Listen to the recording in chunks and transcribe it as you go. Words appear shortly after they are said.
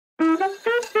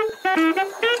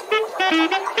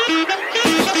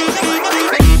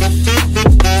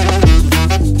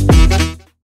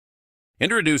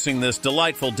Introducing this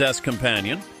delightful desk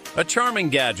companion, a charming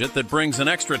gadget that brings an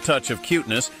extra touch of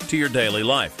cuteness to your daily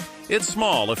life. It's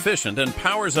small, efficient, and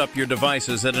powers up your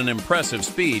devices at an impressive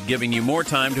speed, giving you more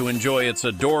time to enjoy its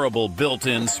adorable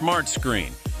built-in smart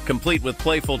screen, complete with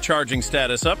playful charging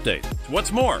status updates.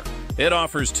 What's more, it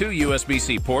offers 2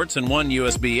 USB-C ports and 1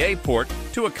 USB-A port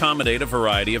to accommodate a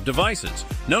variety of devices.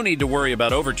 No need to worry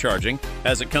about overcharging,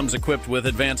 as it comes equipped with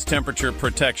advanced temperature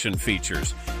protection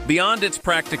features. Beyond its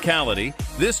practicality,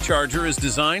 this charger is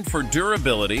designed for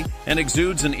durability and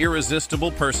exudes an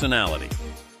irresistible personality.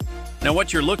 Now,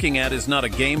 what you're looking at is not a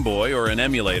Game Boy or an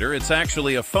emulator, it's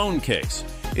actually a phone case.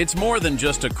 It's more than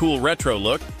just a cool retro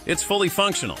look, it's fully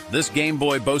functional. This Game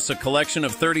Boy boasts a collection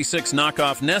of 36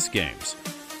 knockoff NES games.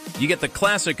 You get the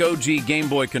classic OG Game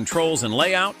Boy controls and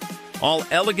layout, all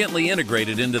elegantly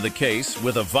integrated into the case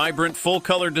with a vibrant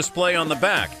full-color display on the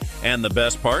back. And the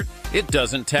best part, it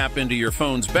doesn't tap into your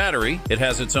phone's battery, it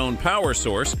has its own power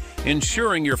source,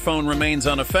 ensuring your phone remains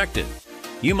unaffected.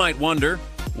 You might wonder,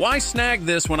 why snag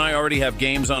this when I already have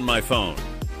games on my phone?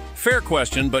 Fair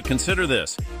question, but consider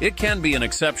this. It can be an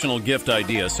exceptional gift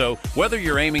idea, so whether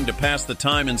you're aiming to pass the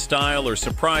time in style or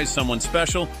surprise someone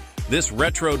special, this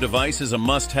retro device is a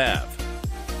must-have.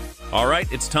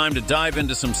 Alright, it's time to dive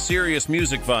into some serious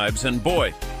music vibes, and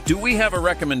boy, do we have a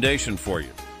recommendation for you.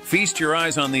 Feast your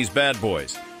eyes on these bad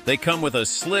boys. They come with a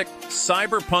slick,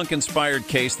 cyberpunk-inspired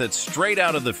case that's straight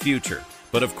out of the future.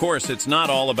 But of course, it's not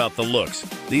all about the looks.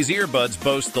 These earbuds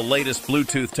boast the latest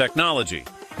Bluetooth technology,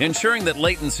 ensuring that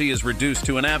latency is reduced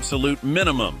to an absolute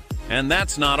minimum. And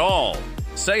that's not all.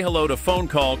 Say hello to phone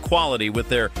call quality with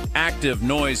their active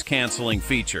noise-canceling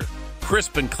feature.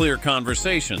 Crisp and clear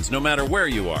conversations, no matter where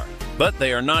you are. But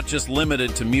they are not just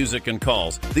limited to music and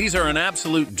calls. These are an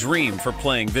absolute dream for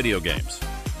playing video games.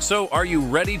 So, are you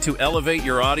ready to elevate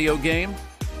your audio game?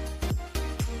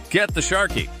 Get the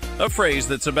Sharky, a phrase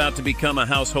that's about to become a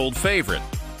household favorite.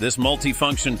 This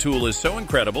multifunction tool is so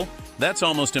incredible, that's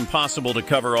almost impossible to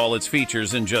cover all its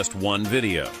features in just one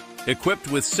video.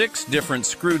 Equipped with 6 different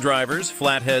screwdrivers,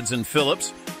 flatheads, and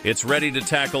Phillips, it's ready to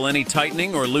tackle any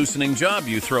tightening or loosening job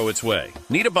you throw its way.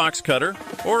 Need a box cutter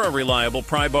or a reliable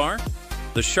pry bar?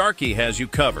 The Sharky has you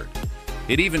covered.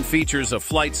 It even features a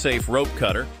flight-safe rope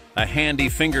cutter, a handy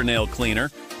fingernail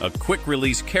cleaner, a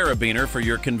quick-release carabiner for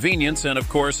your convenience, and of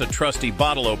course a trusty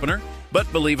bottle opener.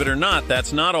 But believe it or not,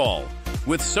 that's not all.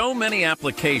 With so many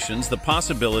applications, the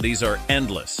possibilities are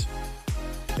endless.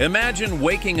 Imagine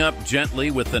waking up gently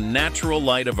with the natural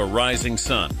light of a rising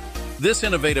sun. This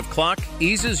innovative clock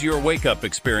eases your wake-up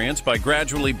experience by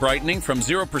gradually brightening from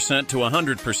 0% to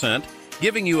 100%,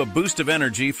 giving you a boost of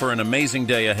energy for an amazing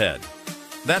day ahead.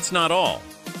 That's not all.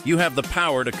 You have the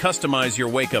power to customize your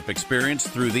wake-up experience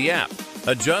through the app.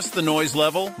 Adjust the noise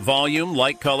level, volume,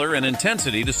 light color, and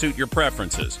intensity to suit your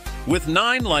preferences. With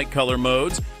 9 light color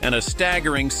modes and a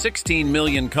staggering 16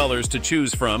 million colors to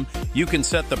choose from, you can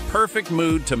set the perfect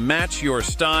mood to match your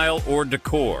style or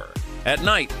decor. At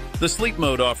night, the sleep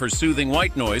mode offers soothing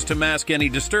white noise to mask any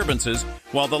disturbances,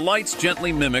 while the lights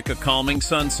gently mimic a calming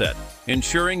sunset,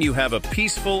 ensuring you have a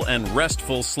peaceful and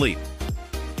restful sleep.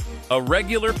 A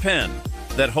regular pen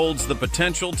that holds the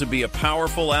potential to be a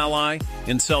powerful ally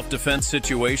in self-defense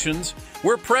situations.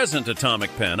 We're present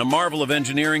Atomic Pen, a marvel of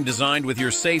engineering designed with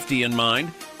your safety in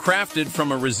mind. Crafted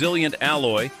from a resilient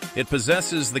alloy, it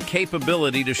possesses the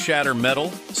capability to shatter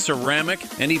metal, ceramic,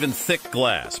 and even thick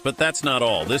glass. But that's not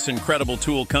all. This incredible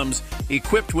tool comes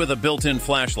equipped with a built-in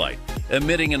flashlight,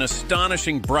 emitting an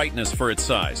astonishing brightness for its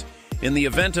size. In the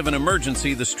event of an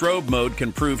emergency, the strobe mode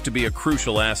can prove to be a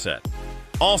crucial asset.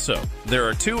 Also, there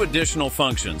are 2 additional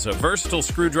functions, a versatile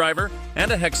screwdriver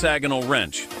and a hexagonal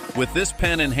wrench. With this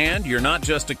pen in hand, you're not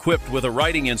just equipped with a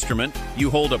writing instrument, you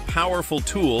hold a powerful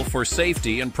tool for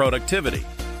safety and productivity.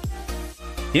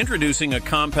 Introducing a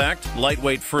compact,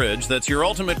 lightweight fridge that's your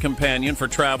ultimate companion for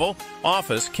travel,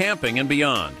 office, camping, and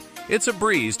beyond. It's a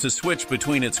breeze to switch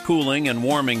between its cooling and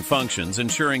warming functions,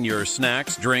 ensuring your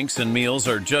snacks, drinks, and meals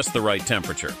are just the right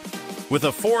temperature. With a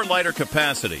 4-liter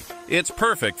capacity, it's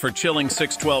perfect for chilling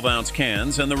 6 12-ounce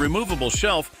cans, and the removable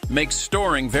shelf makes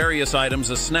storing various items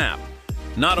a snap.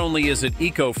 Not only is it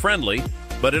eco-friendly,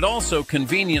 but it also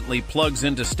conveniently plugs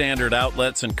into standard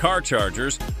outlets and car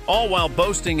chargers, all while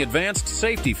boasting advanced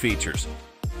safety features.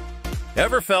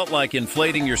 Ever felt like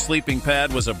inflating your sleeping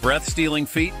pad was a breath-stealing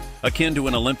feat, akin to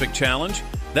an Olympic challenge?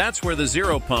 That's where the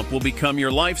Zero Pump will become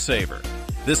your lifesaver.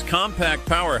 This compact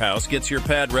powerhouse gets your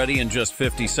pad ready in just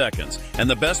 50 seconds. And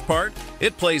the best part?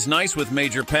 It plays nice with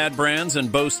major pad brands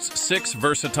and boasts 6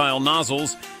 versatile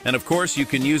nozzles, and of course you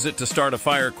can use it to start a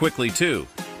fire quickly too.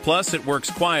 Plus, it works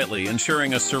quietly,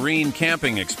 ensuring a serene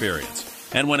camping experience.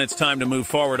 And when it's time to move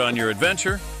forward on your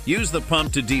adventure, use the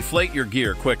pump to deflate your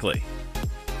gear quickly.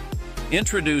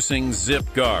 Introducing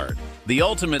Zip Guard, the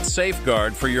ultimate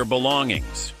safeguard for your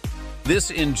belongings.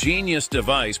 This ingenious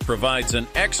device provides an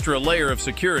extra layer of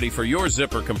security for your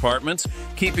zipper compartments,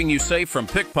 keeping you safe from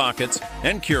pickpockets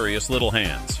and curious little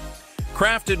hands.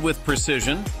 Crafted with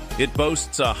precision, it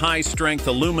boasts a high-strength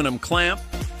aluminum clamp,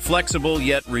 flexible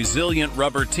yet resilient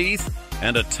rubber teeth,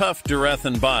 and a tough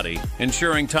durathan body,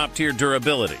 ensuring top-tier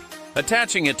durability.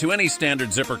 Attaching it to any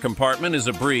standard zipper compartment is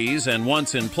a breeze, and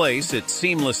once in place, it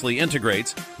seamlessly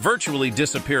integrates, virtually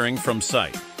disappearing from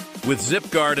sight. With Zip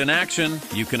Guard in action,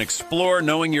 you can explore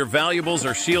knowing your valuables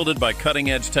are shielded by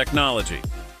cutting-edge technology.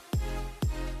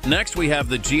 Next, we have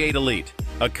the G8 Elite,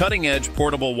 a cutting-edge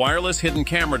portable wireless hidden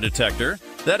camera detector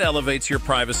that elevates your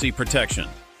privacy protection.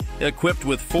 Equipped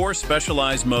with 4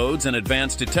 specialized modes and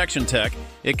advanced detection tech,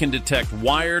 it can detect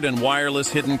wired and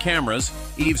wireless hidden cameras,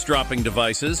 eavesdropping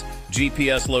devices,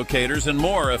 GPS locators, and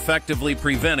more, effectively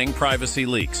preventing privacy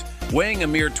leaks. Weighing a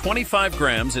mere 25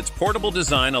 grams, its portable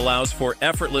design allows for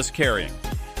effortless carrying.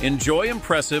 Enjoy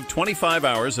impressive 25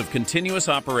 hours of continuous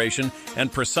operation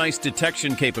and precise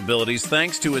detection capabilities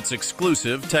thanks to its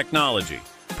exclusive technology.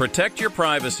 Protect your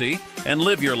privacy and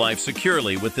live your life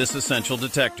securely with this essential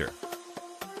detector.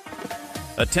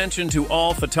 Attention to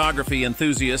all photography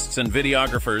enthusiasts and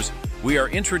videographers, we are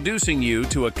introducing you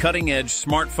to a cutting-edge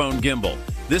smartphone gimbal.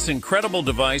 This incredible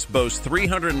device boasts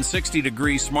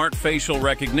 360-degree smart facial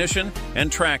recognition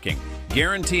and tracking,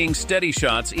 guaranteeing steady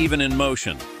shots even in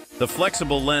motion. The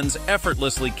flexible lens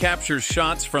effortlessly captures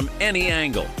shots from any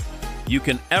angle. You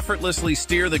can effortlessly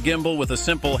steer the gimbal with a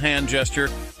simple hand gesture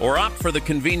or opt for the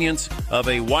convenience of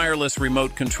a wireless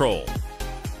remote control.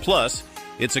 Plus,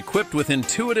 it's equipped with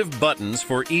intuitive buttons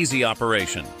for easy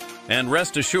operation. And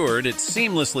rest assured, it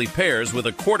seamlessly pairs with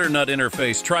a quarter-nut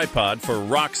interface tripod for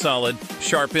rock-solid,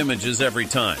 sharp images every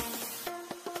time.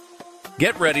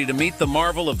 Get ready to meet the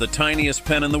marvel of the tiniest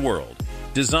pen in the world,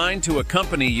 designed to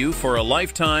accompany you for a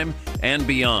lifetime and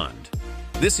beyond.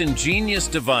 This ingenious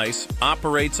device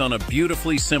operates on a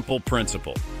beautifully simple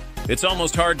principle. It's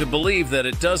almost hard to believe that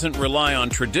it doesn't rely on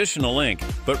traditional ink,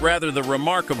 but rather the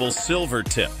remarkable silver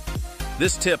tip.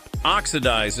 This tip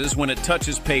oxidizes when it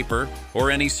touches paper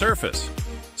or any surface.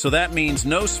 So that means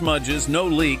no smudges, no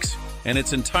leaks, and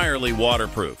it's entirely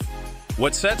waterproof.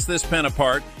 What sets this pen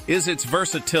apart is its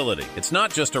versatility. It's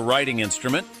not just a writing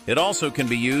instrument, it also can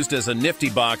be used as a nifty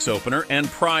box opener and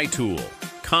pry tool.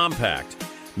 Compact.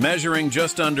 Measuring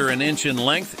just under an inch in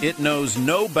length, it knows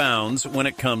no bounds when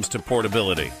it comes to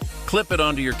portability. Clip it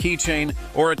onto your keychain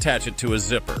or attach it to a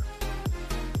zipper.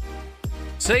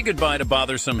 Say goodbye to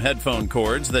bothersome headphone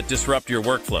cords that disrupt your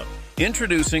workflow.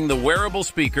 Introducing the wearable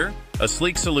speaker, a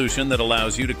sleek solution that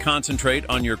allows you to concentrate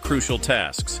on your crucial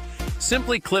tasks.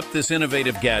 Simply clip this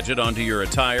innovative gadget onto your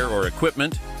attire or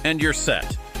equipment, and you're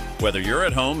set. Whether you're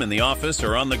at home, in the office,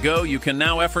 or on the go, you can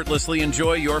now effortlessly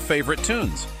enjoy your favorite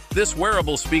tunes. This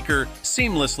wearable speaker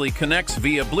seamlessly connects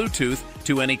via Bluetooth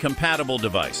to any compatible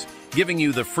device, giving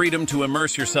you the freedom to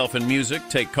immerse yourself in music,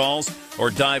 take calls, or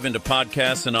dive into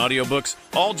podcasts and audiobooks,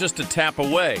 all just a tap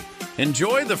away.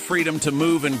 Enjoy the freedom to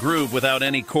move and groove without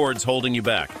any cords holding you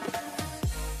back.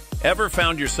 Ever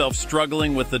found yourself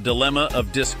struggling with the dilemma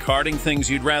of discarding things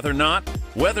you'd rather not?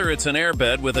 Whether it's an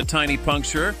airbed with a tiny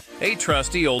puncture, a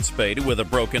trusty old spade with a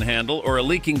broken handle, or a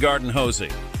leaking garden hosey,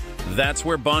 that's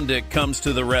where Bondic comes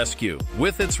to the rescue.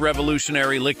 With its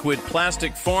revolutionary liquid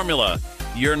plastic formula,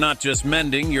 you're not just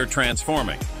mending, you're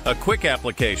transforming. A quick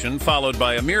application followed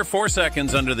by a mere 4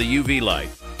 seconds under the UV light.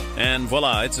 And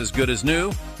voila, it's as good as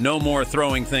new, no more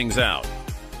throwing things out.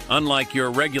 Unlike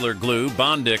your regular glue,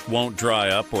 Bondic won't dry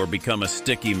up or become a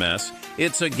sticky mess.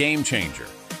 It's a game changer.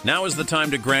 Now is the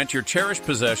time to grant your cherished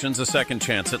possessions a second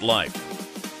chance at life.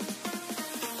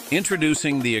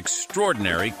 Introducing the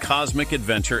extraordinary Cosmic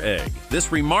Adventure Egg.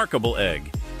 This remarkable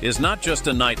egg is not just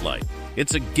a nightlight.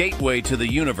 It's a gateway to the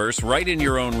universe right in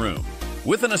your own room.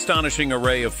 With an astonishing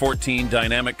array of 14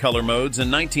 dynamic color modes and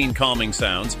 19 calming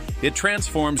sounds, it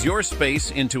transforms your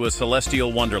space into a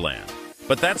celestial wonderland.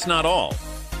 But that's not all.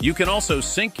 You can also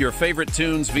sync your favorite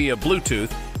tunes via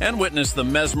Bluetooth and witness the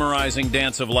mesmerizing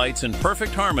dance of lights in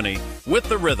perfect harmony with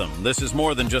the rhythm. This is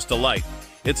more than just a light.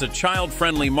 It's a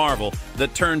child-friendly marvel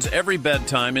that turns every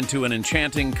bedtime into an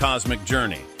enchanting cosmic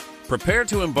journey. Prepare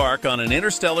to embark on an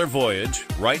interstellar voyage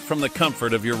right from the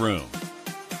comfort of your room.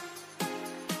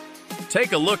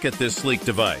 Take a look at this sleek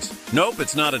device. Nope,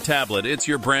 it's not a tablet, it's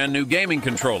your brand new gaming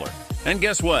controller. And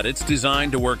guess what? It's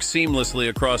designed to work seamlessly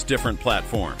across different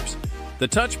platforms. The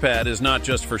touchpad is not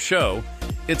just for show,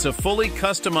 it's a fully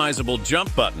customizable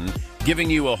jump button, giving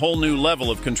you a whole new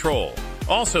level of control.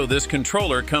 Also, this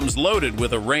controller comes loaded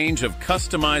with a range of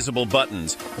customizable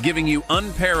buttons, giving you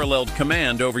unparalleled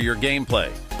command over your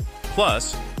gameplay.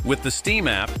 Plus, with the Steam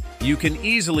app, you can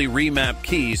easily remap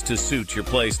keys to suit your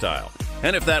playstyle.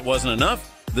 And if that wasn't enough,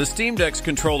 the Steam Deck's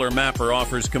controller mapper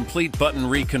offers complete button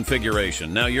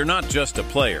reconfiguration. Now, you're not just a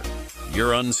player,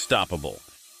 you're unstoppable.